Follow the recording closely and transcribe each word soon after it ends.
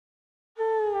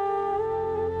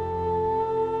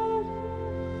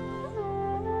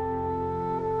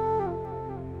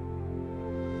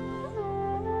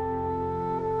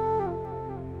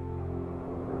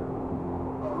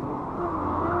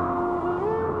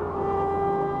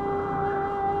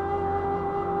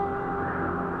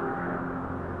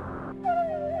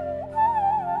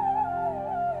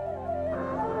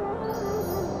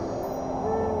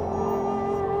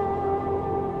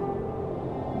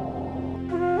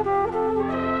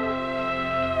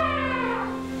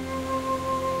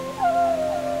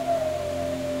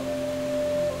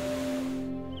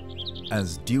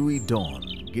As dewy dawn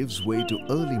gives way to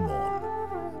early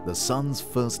morn, the sun's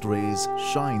first rays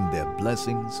shine their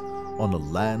blessings on a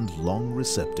land long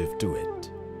receptive to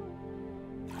it.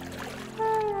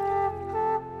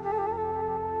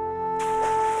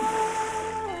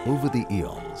 Over the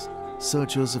eons,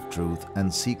 searchers of truth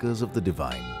and seekers of the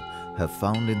divine have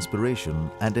found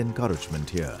inspiration and encouragement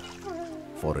here.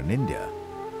 For in India,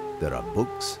 there are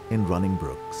books in running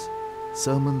brooks,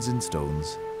 sermons in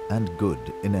stones, and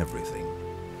good in everything.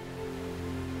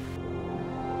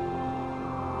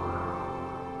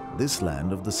 This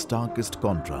land of the starkest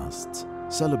contrasts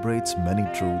celebrates many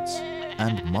truths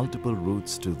and multiple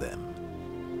roots to them.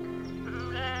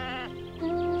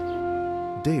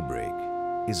 Daybreak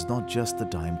is not just the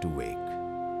time to wake,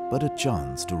 but a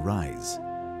chance to rise,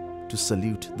 to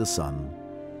salute the sun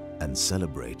and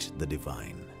celebrate the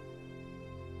divine.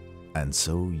 And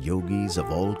so yogis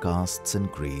of all castes and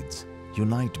creeds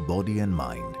unite body and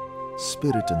mind,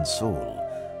 spirit and soul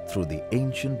through the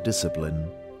ancient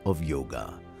discipline of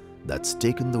yoga that's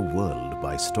taken the world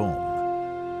by storm.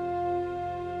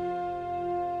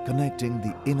 Connecting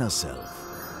the inner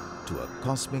self to a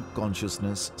cosmic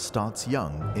consciousness starts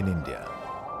young in India.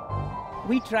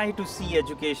 We try to see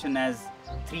education as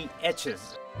 3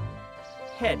 H's.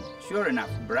 Head, sure enough,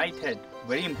 bright head,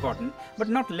 very important, but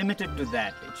not limited to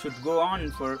that. It should go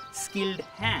on for skilled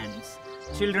hands,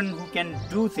 children who can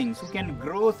do things, who can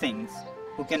grow things,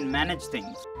 who can manage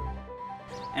things.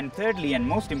 And thirdly, and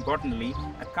most importantly,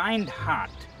 a kind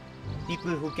heart,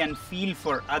 people who can feel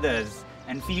for others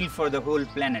and feel for the whole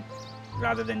planet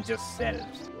rather than just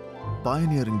selves.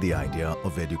 Pioneering the idea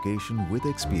of education with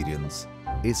experience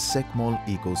is Sekmol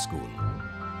Eco School,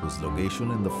 whose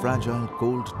location in the fragile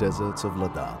cold deserts of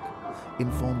Ladakh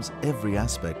informs every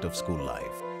aspect of school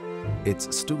life.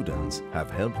 Its students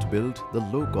have helped build the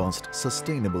low-cost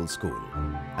sustainable school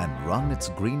and run its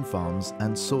green farms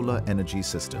and solar energy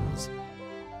systems.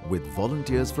 With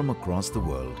volunteers from across the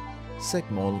world,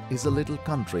 Sekmol is a little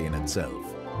country in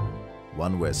itself,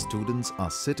 one where students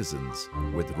are citizens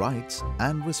with rights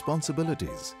and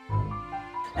responsibilities.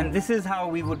 And this is how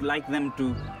we would like them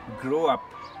to grow up,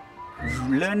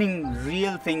 learning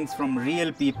real things from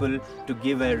real people to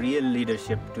give a real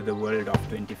leadership to the world of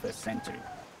 21st century.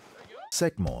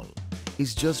 Sekmol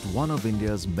is just one of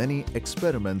India's many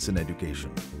experiments in education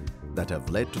that have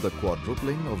led to the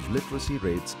quadrupling of literacy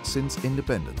rates since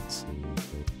independence.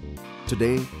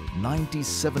 Today,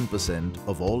 97%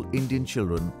 of all Indian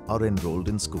children are enrolled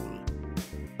in school,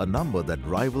 a number that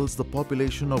rivals the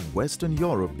population of Western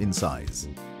Europe in size.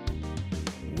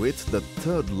 With the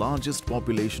 3rd largest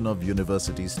population of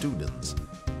university students,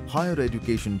 higher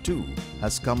education too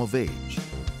has come of age.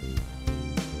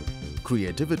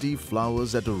 Creativity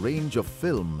flowers at a range of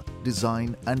film,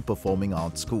 design and performing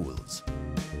arts schools.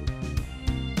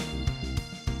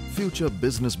 Future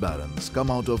business barons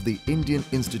come out of the Indian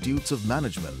Institutes of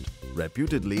Management,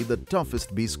 reputedly the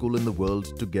toughest B school in the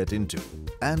world to get into.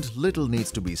 And little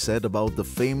needs to be said about the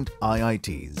famed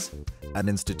IITs, an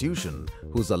institution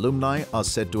whose alumni are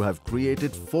said to have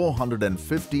created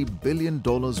 $450 billion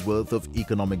worth of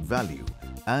economic value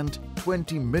and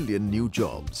 20 million new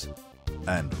jobs.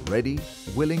 And ready,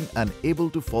 willing and able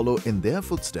to follow in their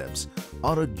footsteps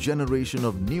are a generation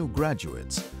of new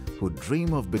graduates who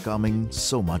dream of becoming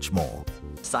so much more.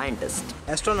 Scientist,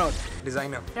 astronaut,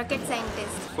 designer, rocket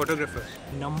scientist, photographer,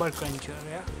 number cruncher,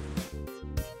 yeah.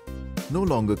 No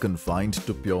longer confined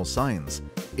to pure science,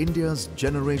 India's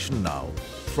generation now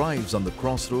thrives on the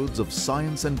crossroads of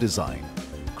science and design,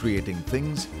 creating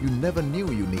things you never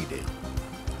knew you needed.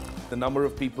 The number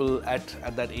of people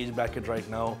at that age bracket right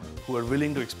now who are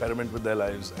willing to experiment with their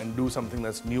lives and do something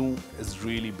that's new is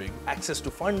really big. Access to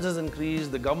funds has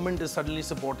increased, the government is suddenly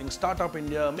supporting Startup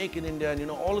India, Make in India, and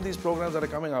all of these programs that are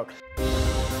coming out.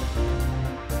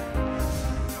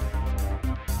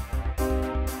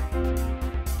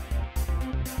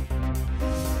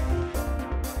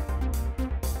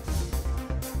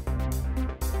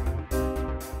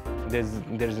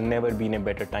 There's never been a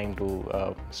better time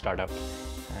to start up.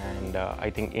 And I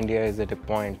think India is at a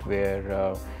point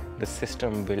where the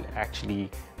system will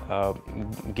actually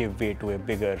give way to a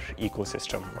bigger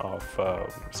ecosystem of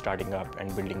starting up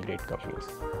and building great companies.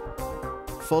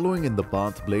 Following in the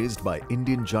path blazed by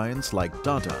Indian giants like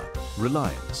Tata,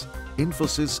 Reliance,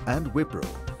 Infosys and Wipro,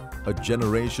 a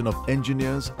generation of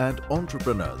engineers and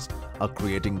entrepreneurs are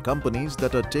creating companies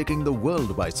that are taking the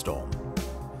world by storm.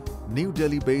 New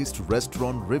Delhi-based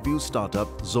restaurant review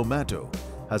startup Zomato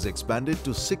has expanded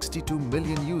to 62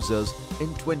 million users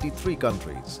in 23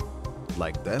 countries.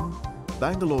 Like them,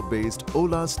 Bangalore-based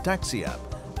Ola's taxi app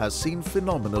has seen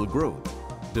phenomenal growth,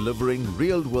 delivering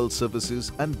real-world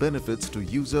services and benefits to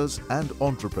users and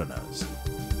entrepreneurs.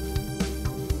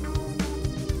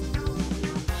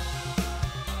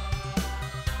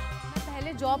 मैं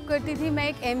पहले job करती थी, मैं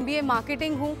एक MBA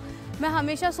marketing हूँ। मैं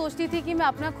हमेशा सोचती थी कि मैं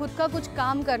अपना खुद का कुछ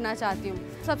काम करना चाहती हूँ।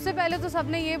 सबसे पहले तो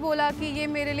सबने ये बोला कि ये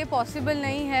मेरे लिए पॉसिबल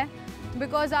नहीं है,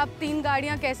 बिकॉज आप 3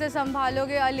 गाड़ियाँ कैसे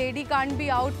संभालोगे, a lady can't be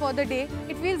out for the day.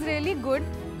 It feels really good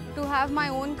to have my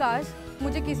own cars.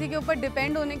 मुझे किसी के ऊपर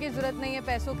डिपेंड होने की ज़रूरत नहीं है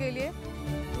पैसों के लिए।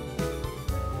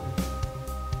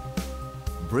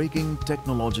 Breaking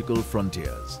technological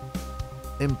frontiers,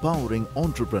 empowering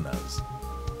entrepreneurs,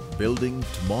 building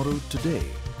tomorrow today.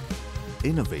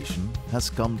 Innovation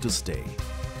has come to stay.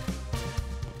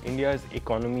 India's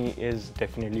economy is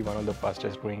definitely one of the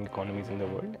fastest growing economies in the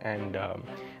world, and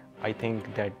I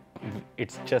think that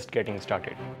it's just getting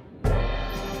started.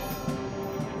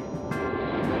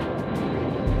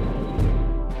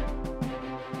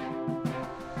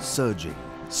 Surging,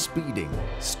 speeding,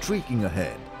 streaking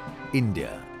ahead, India,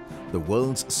 the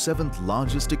world's 7th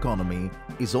largest economy,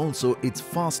 is also its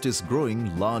fastest growing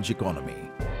large economy.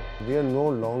 We are no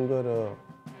longer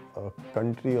a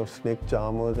country of snake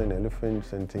charmers and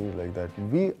elephants and things like that.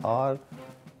 We are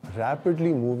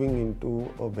rapidly moving into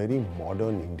a very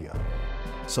modern India.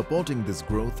 Supporting this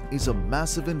growth is a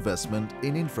massive investment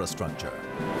in infrastructure.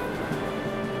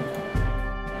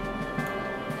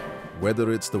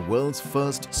 Whether it's the world's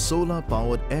first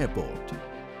solar-powered airport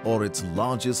or its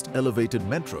largest elevated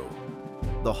metro,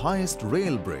 the highest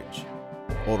rail bridge,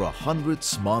 or 100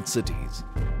 smart cities,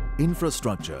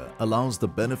 infrastructure allows the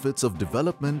benefits of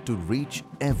development to reach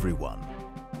everyone.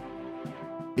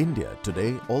 India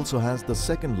today also has the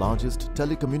 2nd largest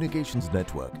telecommunications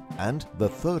network and the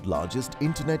 3rd largest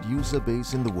internet user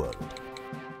base in the world.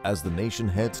 As the nation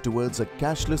heads towards a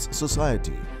cashless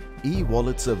society,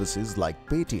 e-wallet services like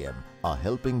Paytm are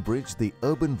helping bridge the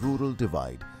urban-rural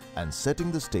divide and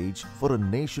setting the stage for a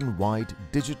nationwide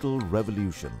digital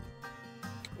revolution.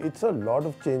 It's a lot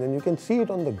of change, and you can see it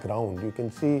on the ground. You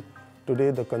can see today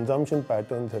the consumption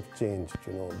patterns have changed.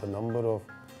 You know, the number of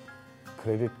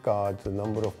credit cards, the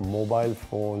number of mobile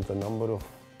phones, the number of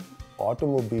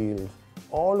automobiles,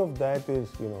 all of that is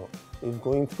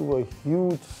going through a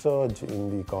huge surge in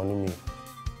the economy.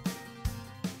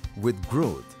 With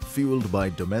growth fueled by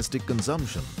domestic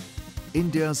consumption,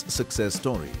 India's success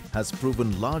story has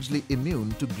proven largely immune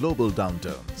to global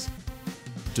downturns.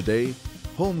 Today,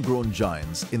 homegrown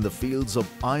giants in the fields of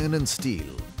iron and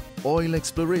steel, oil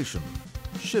exploration,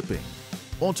 shipping,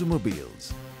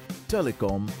 automobiles,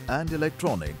 telecom and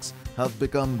electronics have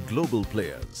become global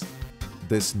players.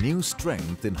 This new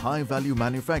strength in high-value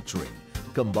manufacturing,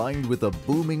 combined with a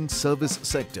booming service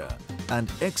sector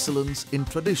and excellence in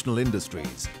traditional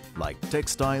industries like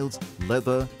textiles,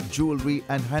 leather, jewelry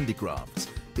and handicrafts,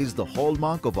 is the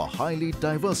hallmark of a highly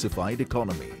diversified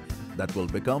economy that will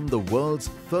become the world's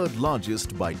 3rd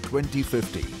largest by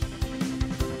 2050.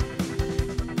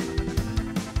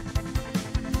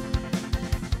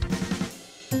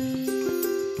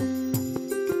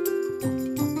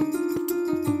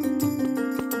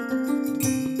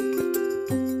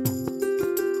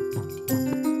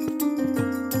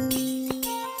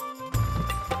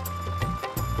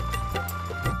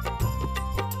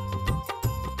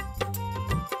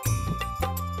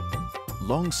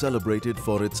 Long celebrated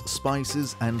for its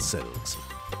spices and silks,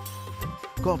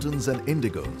 cottons and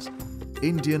indigos,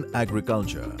 Indian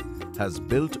agriculture has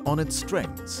built on its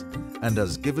strengths and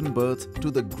has given birth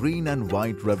to the green and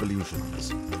white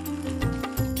revolutions.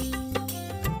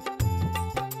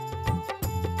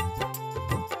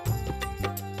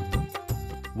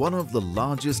 One of the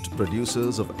largest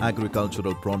producers of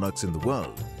agricultural products in the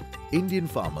world, Indian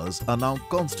farmers are now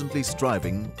constantly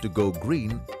striving to go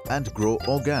green and grow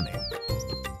organic.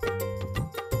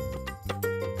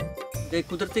 एक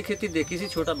कुदरती खेती देखी सी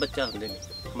छोटा बच्चा हमने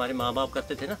हमारे माँ बाप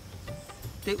करते थे ना,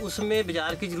 तो उसमें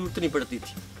बाजार की ज़रूरत नहीं पड़ती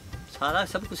थी, सारा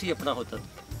सब कुछ ही अपना होता था।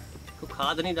 तो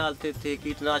खाद नहीं डालते थे,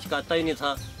 कीटनाशक आता ही नहीं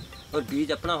था और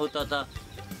बीज अपना होता था।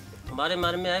 हमारे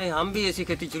मन में आए हम भी ऐसी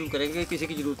खेती शुरू करेंगे, किसी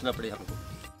की ज़रूरत ना पड़े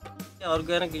हमको।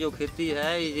 ऑर्गेनिक जो खेती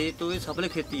है ये तो ये सफल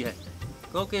खेती है,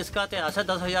 क्योंकि इसका इतिहास है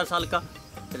 10,000 साल का।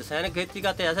 रासायनिक खेती का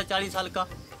इतिहास है 40 साल का।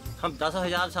 हम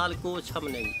 10,000 साल को छम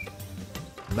नहीं।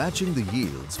 Matching the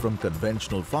yields from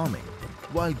conventional farming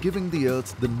while giving the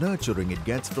earth the nurturing it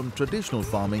gets from traditional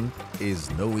farming is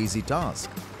no easy task.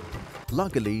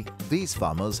 Luckily, these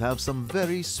farmers have some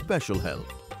very special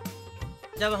help.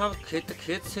 जब हम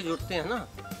खेत से जुड़ते हैं ना,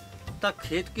 तब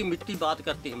खेत की मिट्टी बात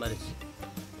करती है हमारे से,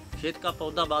 खेत का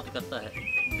पौधा बात करता है,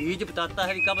 बीज बताता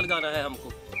है कि कब लगाना है हमको,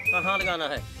 कहाँ लगाना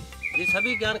है, ये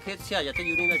सभी ज्ञान खेत से आ जाते हैं,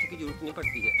 यूनिवर्सिटी की जरूरत नहीं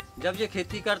पड़ती है। जब ये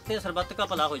खेती करते हैं सर्वत्र का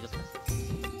भला हो जाता है।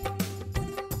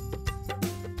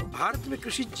 भारत में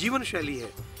कृषि जीवन शैली है।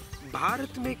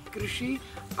 भारत में कृषि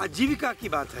आजीविका की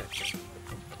बात है,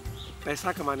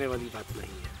 पैसा कमाने वाली बात नहीं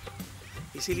है।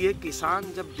 इसीलिए किसान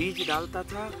जब बीज डालता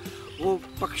था वो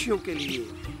पक्षियों के लिए,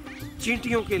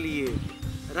 चींटियों के लिए,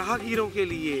 राहगीरों के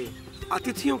लिए,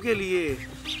 अतिथियों के लिए,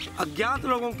 अज्ञात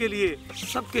लोगों के लिए,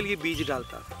 सबके लिए बीज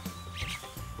डालता था।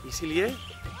 इसीलिए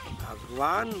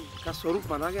भगवान का स्वरूप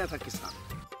माना गया था किसान।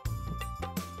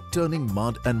 Turning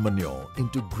mud and manure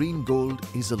into green gold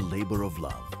is a labor of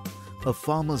love, a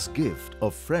farmer's gift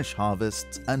of fresh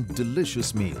harvests and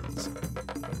delicious meals.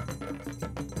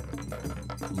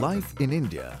 Life in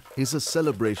India is a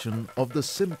celebration of the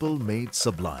simple made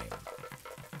sublime.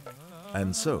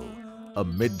 And so, a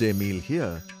midday meal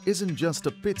here isn't just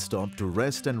a pit stop to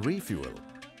rest and refuel,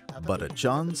 but a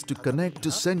chance to connect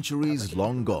to centuries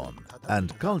long gone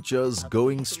and cultures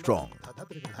going strong.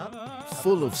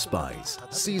 Full of spice,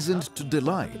 seasoned to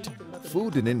delight,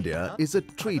 food in India is a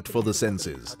treat for the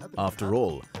senses. After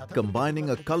all, combining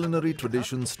a culinary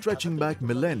tradition stretching back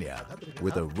millennia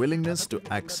with a willingness to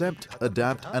accept,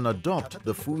 adapt and adopt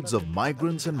the foods of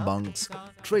migrants and monks,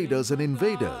 traders and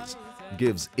invaders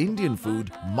gives Indian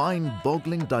food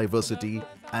mind-boggling diversity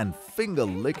and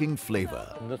finger-licking flavor.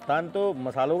 Hindustan तो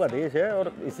मसालों का देश है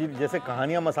और इसी जैसे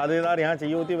कहानियाँ मसालेदार यहाँ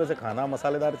चाहिए होती है वैसे खाना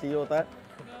मसालेदार चाहिए होता है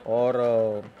और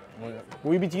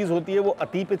कोई भी चीज़ होती है वो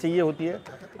अति पे चाहिए होती है।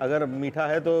 अगर मीठा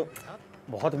है तो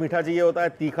बहुत मीठा चाहिए होता है,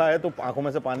 तीखा है तो आंखों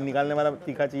में से पानी निकालने वाला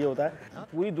तीखा चाहिए होता है।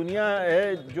 पूरी दुनिया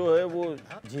है जो है वो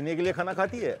जीने के लिए खाना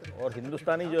खाती है और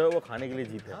हिंदुस्तानी जो है वो खाने के लिए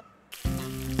जीते हैं।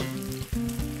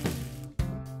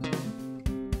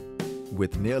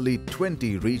 With nearly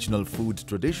 20 regional food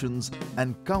traditions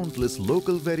and countless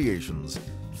local variations,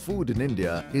 food in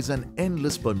India is an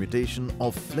endless permutation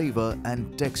of flavor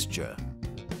and texture.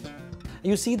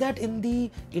 You see that in the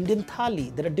Indian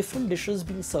thali, there are different dishes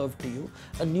being served to you.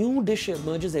 A new dish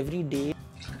emerges every day.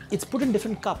 It's put in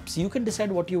different cups. You can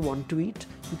decide what you want to eat.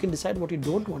 You can decide what you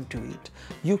don't want to eat.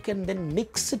 You can then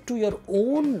mix it to your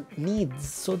own needs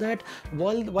so that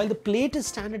while the plate is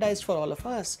standardized for all of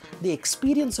us, the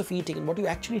experience of eating and what you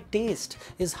actually taste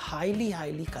is highly,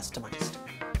 highly customized.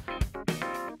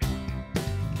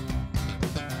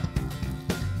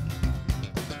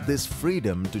 This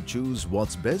freedom to choose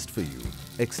what's best for you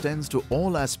extends to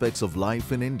all aspects of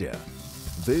life in India.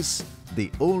 This, the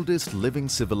oldest living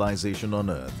civilization on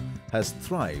earth, has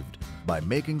thrived by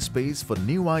making space for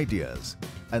new ideas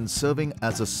and serving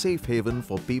as a safe haven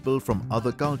for people from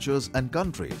other cultures and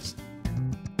countries.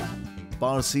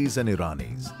 Parsis and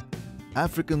Iranis,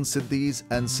 African Siddhis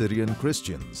and Syrian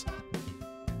Christians,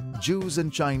 Jews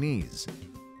and Chinese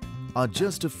are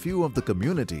just a few of the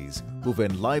communities who've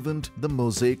enlivened the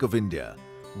mosaic of India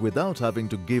without having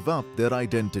to give up their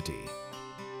identity.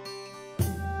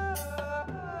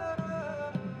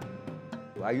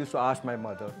 I used to ask my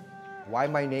mother why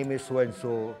my name is so and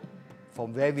so,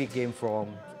 from where we came from.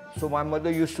 So my mother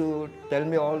used to tell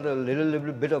me all the little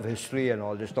bit of history and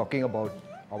all this, talking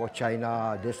about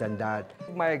China, this and that.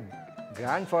 My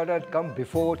grandfather had come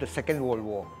before the Second World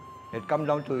War. He had come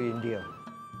down to India.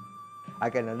 I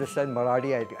can understand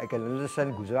Marathi, I can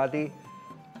understand Gujarati.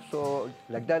 So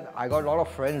like that, I got a lot of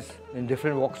friends in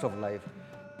different walks of life.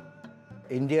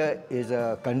 India is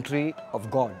a country of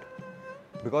God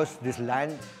because this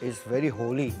land is very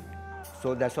holy.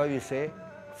 So that's why we say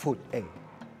food.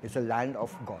 It's a land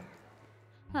of God.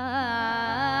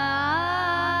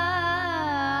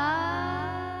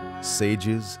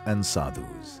 Sages and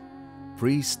sadhus,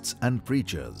 priests and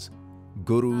preachers,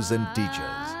 gurus and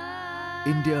teachers.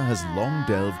 India has long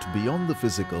delved beyond the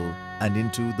physical and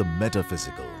into the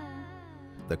metaphysical.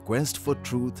 The quest for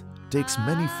truth takes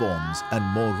many forms and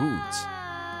more routes,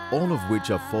 all of which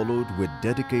are followed with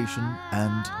dedication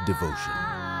and devotion.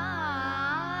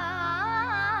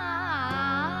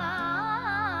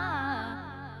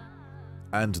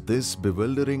 And this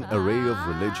bewildering array of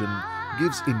religion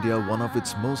gives India one of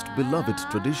its most beloved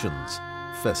traditions,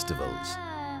 festivals.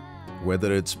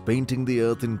 Whether it's painting the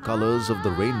earth in colors of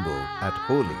the rainbow at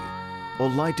Holi or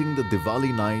lighting the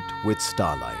Diwali night with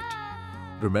starlight,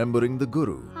 remembering the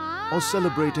Guru or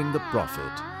celebrating the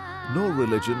Prophet, no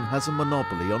religion has a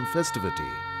monopoly on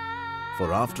festivity.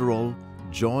 For after all,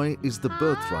 joy is the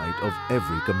birthright of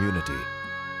every community.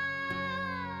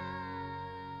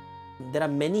 There are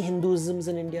many Hinduisms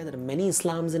in India, there are many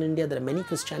Islams in India, there are many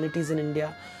Christianities in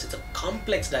India. It's a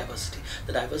complex diversity.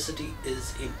 The diversity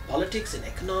is in politics, in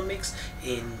economics,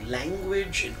 in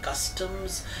language, in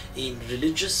customs, in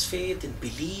religious faith, in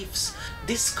beliefs.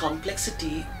 This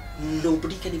complexity,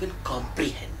 nobody can even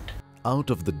comprehend.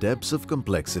 Out of the depths of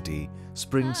complexity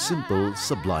spring simple,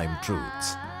 sublime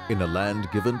truths. In a land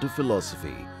given to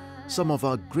philosophy, some of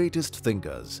our greatest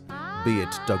thinkers, be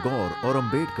it Tagore or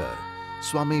Ambedkar,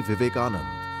 Swami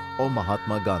Vivekanand or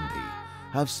Mahatma Gandhi,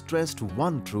 have stressed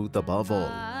one truth above all,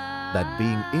 that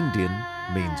being Indian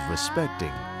means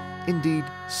respecting, indeed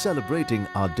celebrating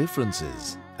our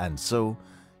differences. And so,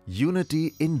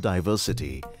 unity in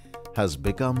diversity has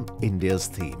become India's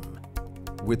theme.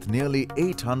 With nearly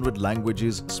 800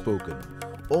 languages spoken,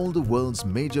 all the world's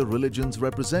major religions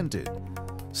represented,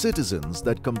 citizens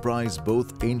that comprise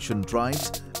both ancient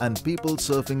tribes and people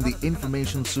surfing the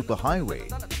information superhighway,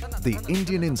 the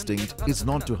Indian instinct is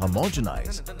not to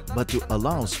homogenize, but to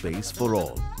allow space for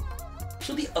all.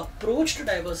 So the approach to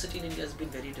diversity in India has been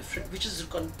very different, which is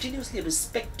continuously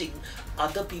respecting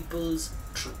other people's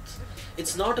truth.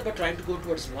 It's not about trying to go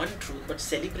towards one truth, but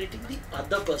celebrating the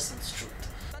other person's truth.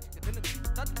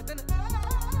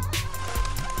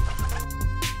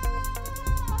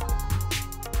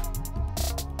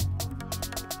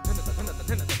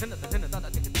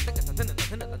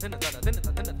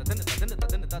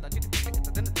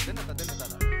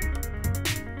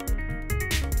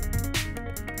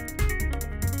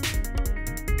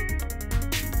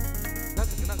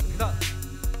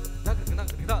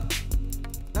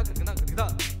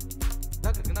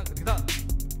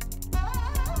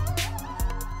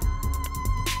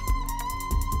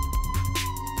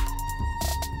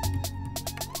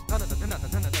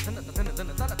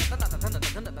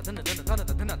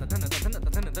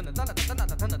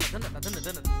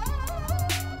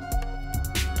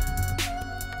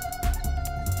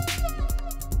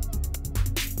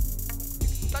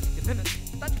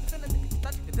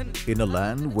 In a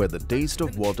land where the taste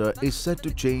of water is said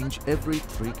to change every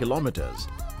 3 kilometers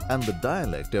and the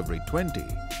dialect every 20,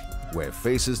 where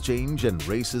faces change and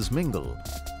races mingle,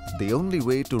 the only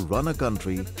way to run a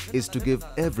country is to give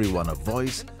everyone a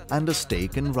voice and a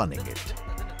stake in running it.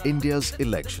 India's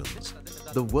elections,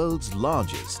 the world's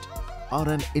largest, are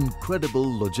an incredible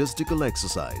logistical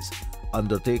exercise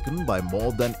undertaken by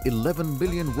more than 11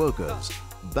 million workers,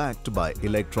 backed by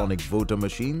electronic voter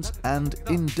machines and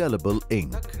indelible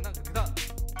ink.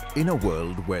 In a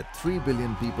world where 3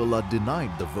 billion people are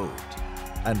denied the vote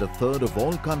and a third of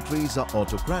all countries are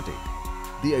autocratic,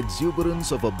 the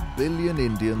exuberance of 1 billion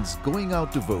Indians going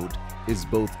out to vote is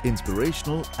both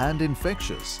inspirational and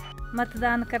infectious.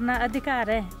 मतदान करना अधिकार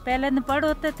है। पहले अनपढ़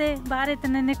होते थे, बाहर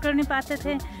इतने निकल नहीं पाते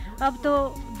थे। अब तो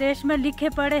देश में लिखे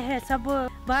पढ़े हैं, सब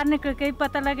बाहर निकल के ही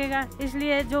पता लगेगा।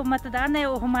 इसलिए जो मतदान है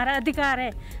वो हमारा अधिकार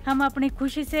है। हम अपनी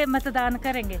खुशी से मतदान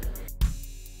करेंगे।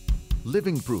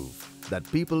 Living proof that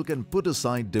people can put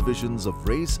aside divisions of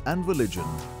race and religion,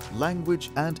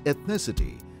 language and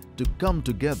ethnicity to come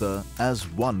together as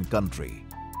one country.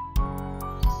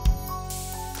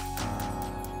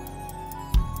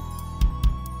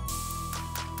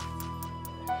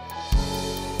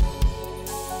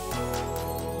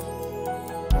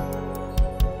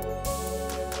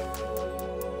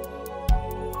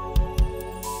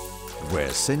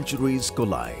 Where centuries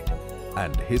collide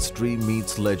and history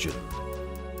meets legend,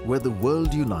 where the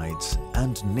world unites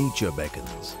and nature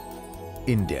beckons.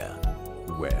 India,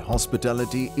 where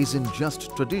hospitality isn't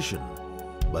just tradition,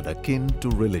 but akin to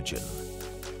religion.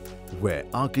 Where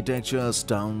architecture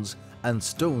astounds and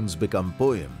stones become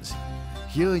poems,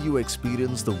 here you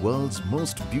experience the world's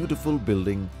most beautiful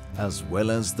building as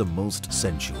well as the most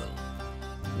sensual.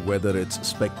 Whether it's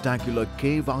spectacular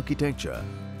cave architecture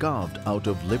carved out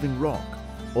of living rock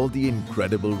or the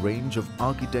incredible range of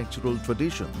architectural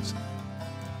traditions,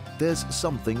 there's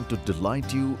something to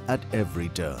delight you at every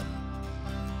turn.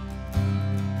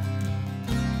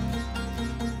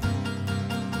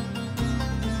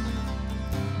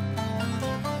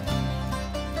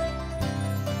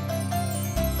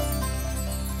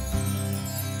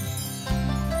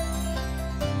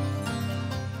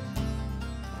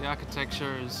 The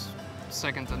architecture is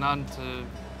second to none. To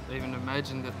even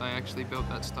imagine that they actually built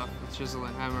that stuff with chisel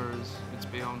and hammer it's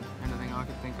beyond anything I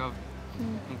could think of.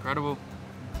 Incredible,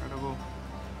 incredible.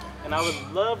 And I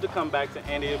would love to come back to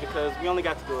India because we only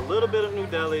got to do a little bit of New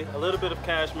Delhi, a little bit of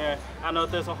Kashmir. I know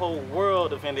there's a whole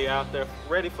world of India out there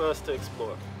ready for us to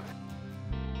explore.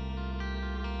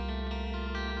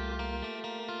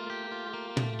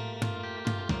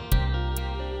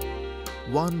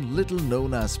 One little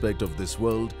known aspect of this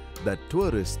world that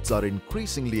tourists are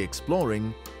increasingly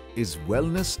exploring is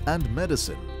wellness and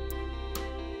medicine.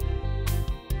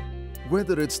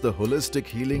 Whether it's the holistic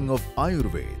healing of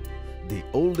Ayurveda, the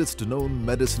oldest known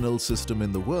medicinal system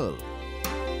in the world,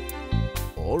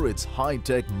 or its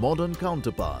high-tech modern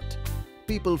counterpart,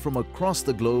 people from across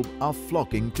the globe are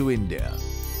flocking to India.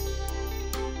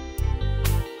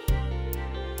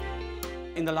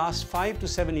 in the last 5 to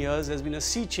 7 years, there's been a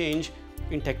sea change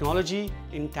in technology,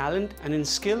 in talent, and in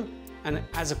skill. And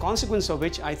as a consequence of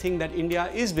which, I think that India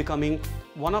is becoming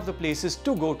one of the places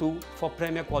to go to for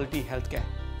premier quality healthcare.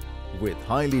 With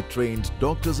highly trained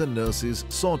doctors and nurses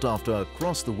sought after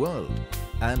across the world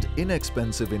and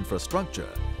inexpensive infrastructure,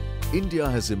 India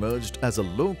has emerged as a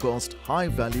low-cost,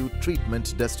 high-value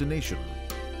treatment destination.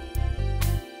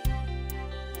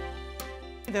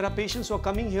 There are patients who are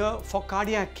coming here for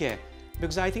cardiac care,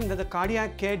 because I think that the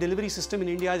cardiac care delivery system in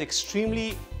India is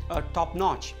extremely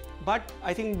top-notch. But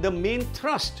I think the main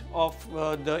thrust of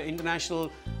the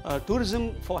international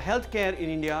tourism for healthcare in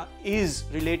India is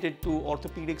related to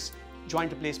orthopedics,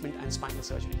 joint replacement and spinal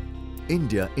surgery.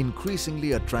 India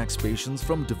increasingly attracts patients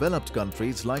from developed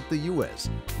countries like the US,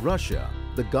 Russia,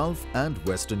 the Gulf and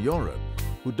Western Europe,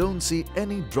 who don't see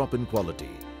any drop in quality.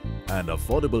 And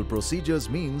affordable procedures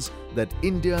means that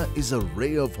India is a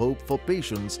ray of hope for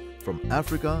patients from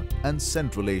Africa and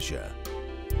Central Asia.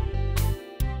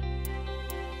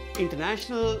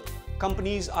 International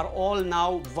companies are all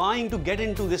now vying to get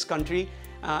into this country,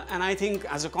 and I think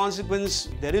as a consequence,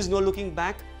 there is no looking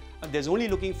back, there's only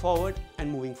looking forward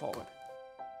and moving forward.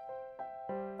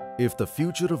 If the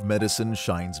future of medicine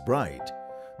shines bright,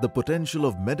 the potential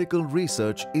of medical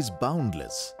research is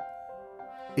boundless.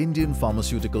 Indian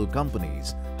pharmaceutical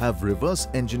companies have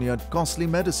reverse-engineered costly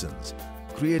medicines,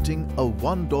 creating a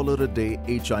 $1 a day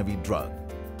HIV drug,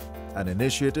 an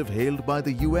initiative hailed by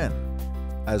the UN,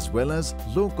 as well as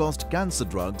low-cost cancer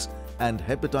drugs and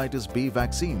hepatitis B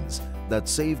vaccines that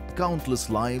save countless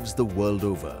lives the world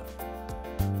over.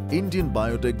 Indian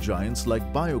biotech giants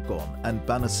like Biocon and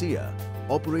Panacea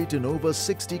operate in over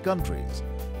 60 countries,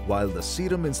 while the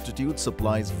Serum Institute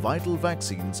supplies vital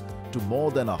vaccines to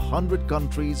more than 100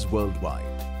 countries worldwide.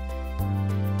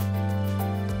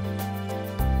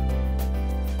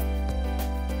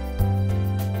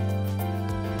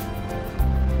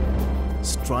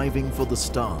 Striving for the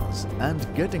stars and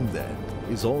getting there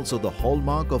is also the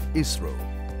hallmark of ISRO,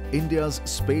 India's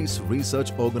space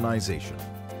research organization.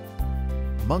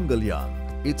 Mangalyaan,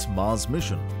 its Mars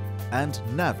mission, and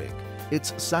Navik,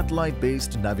 its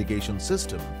satellite-based navigation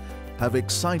system, have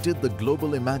excited the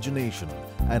global imagination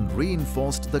and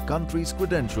reinforced the country's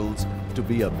credentials to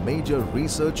be a major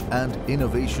research and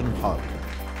innovation hub.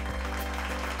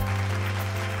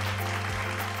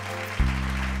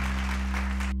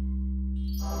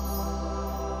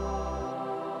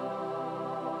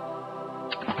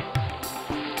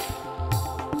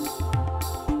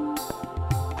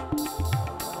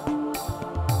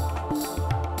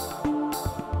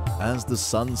 As the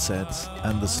sun sets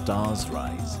and the stars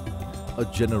rise, a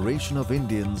generation of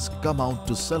Indians come out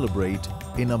to celebrate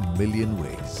in a million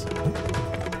ways.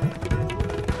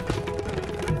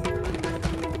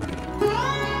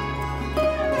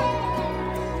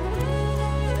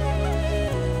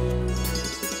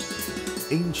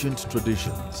 Ancient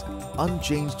traditions,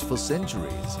 unchanged for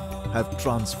centuries, have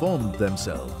transformed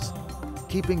themselves,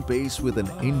 keeping pace with an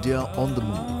India on the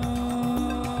move.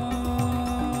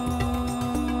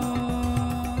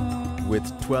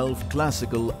 With 12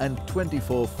 classical and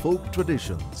 24 folk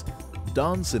traditions,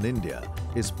 dance in India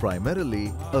is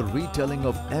primarily a retelling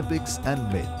of epics and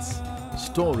myths,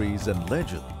 stories and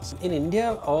legends. In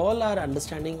India, all our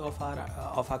understanding of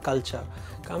our culture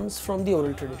comes from the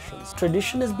oral traditions.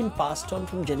 Tradition has been passed on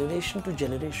from generation to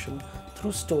generation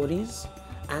through stories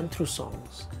and through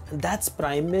songs. And that's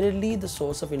primarily the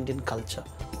source of Indian culture.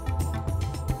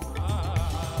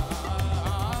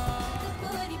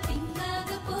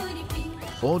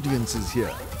 Audiences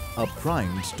here are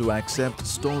primed to accept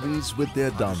stories with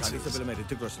their dances,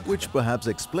 which perhaps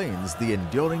explains the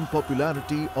enduring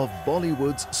popularity of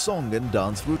Bollywood's song and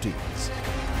dance routines.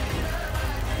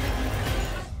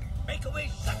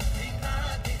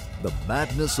 The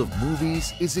madness of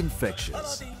movies is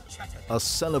infectious, a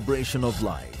celebration of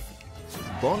life.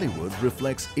 Bollywood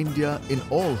reflects India in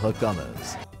all her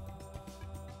colors.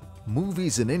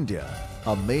 Movies in India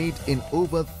are made in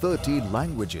over 30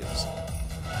 languages.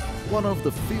 One of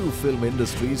the few film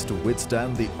industries to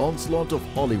withstand the onslaught of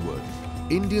Hollywood,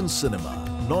 Indian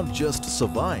cinema not just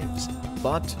survives,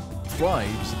 but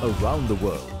thrives around the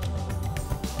world.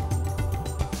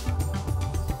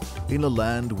 In a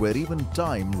land where even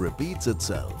time repeats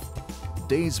itself,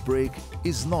 day's break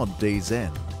is not day's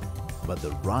end, but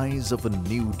the rise of a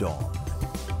new dawn.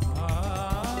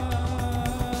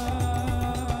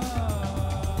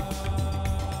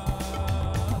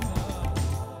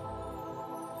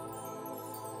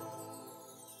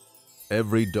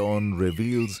 Every dawn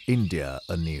reveals India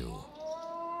anew.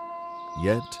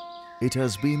 Yet, it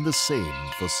has been the same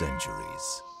for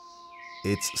centuries.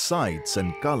 Its sights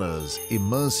and colors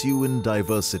immerse you in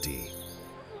diversity.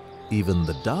 Even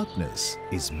the darkness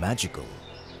is magical.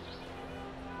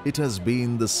 It has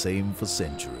been the same for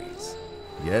centuries.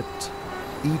 Yet,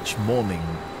 each morning,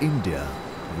 India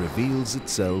reveals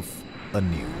itself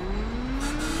anew.